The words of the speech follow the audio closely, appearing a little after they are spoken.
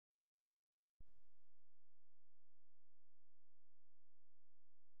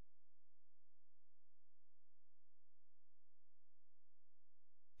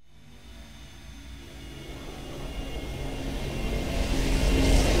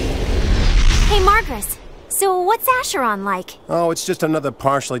Hey, Marcus. So what's Acheron like? Oh, it's just another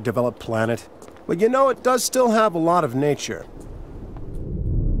partially developed planet. But you know, it does still have a lot of nature.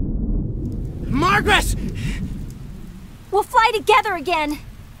 Marcus! We'll fly together again.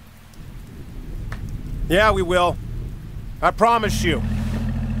 Yeah, we will. I promise you.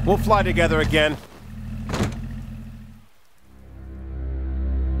 We'll fly together again.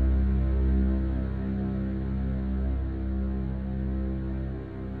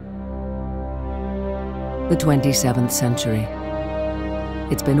 The 27th century.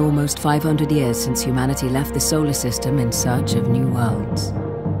 It's been almost 500 years since humanity left the solar system in search of new worlds.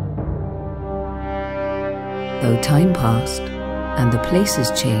 Though time passed, and the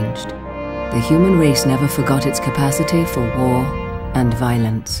places changed, the human race never forgot its capacity for war and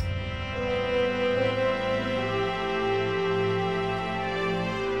violence.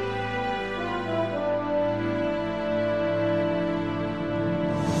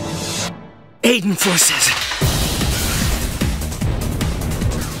 Aiden forces!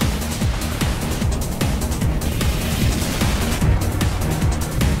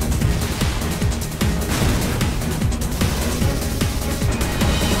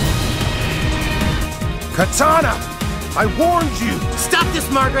 Katana! I warned you! Stop this,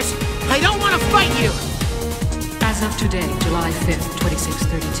 Marcus! I don't want to fight you! As of today, July 5th,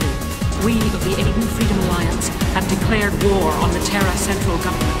 2632, we of the Aiden Freedom Alliance have declared war on the Terra Central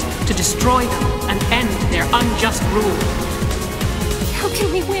Government to destroy them and end their unjust rule. How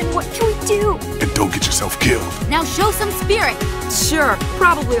can we win? What can we do? And don't get yourself killed. Now show some spirit. Sure,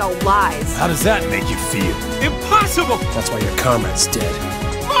 probably all lies. How does that make you feel? Impossible! That's why your comrade's dead.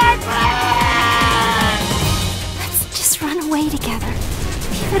 Let's just run away together.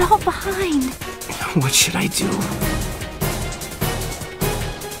 Leave it all behind. What should I do?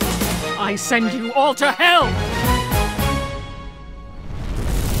 I send you all to hell!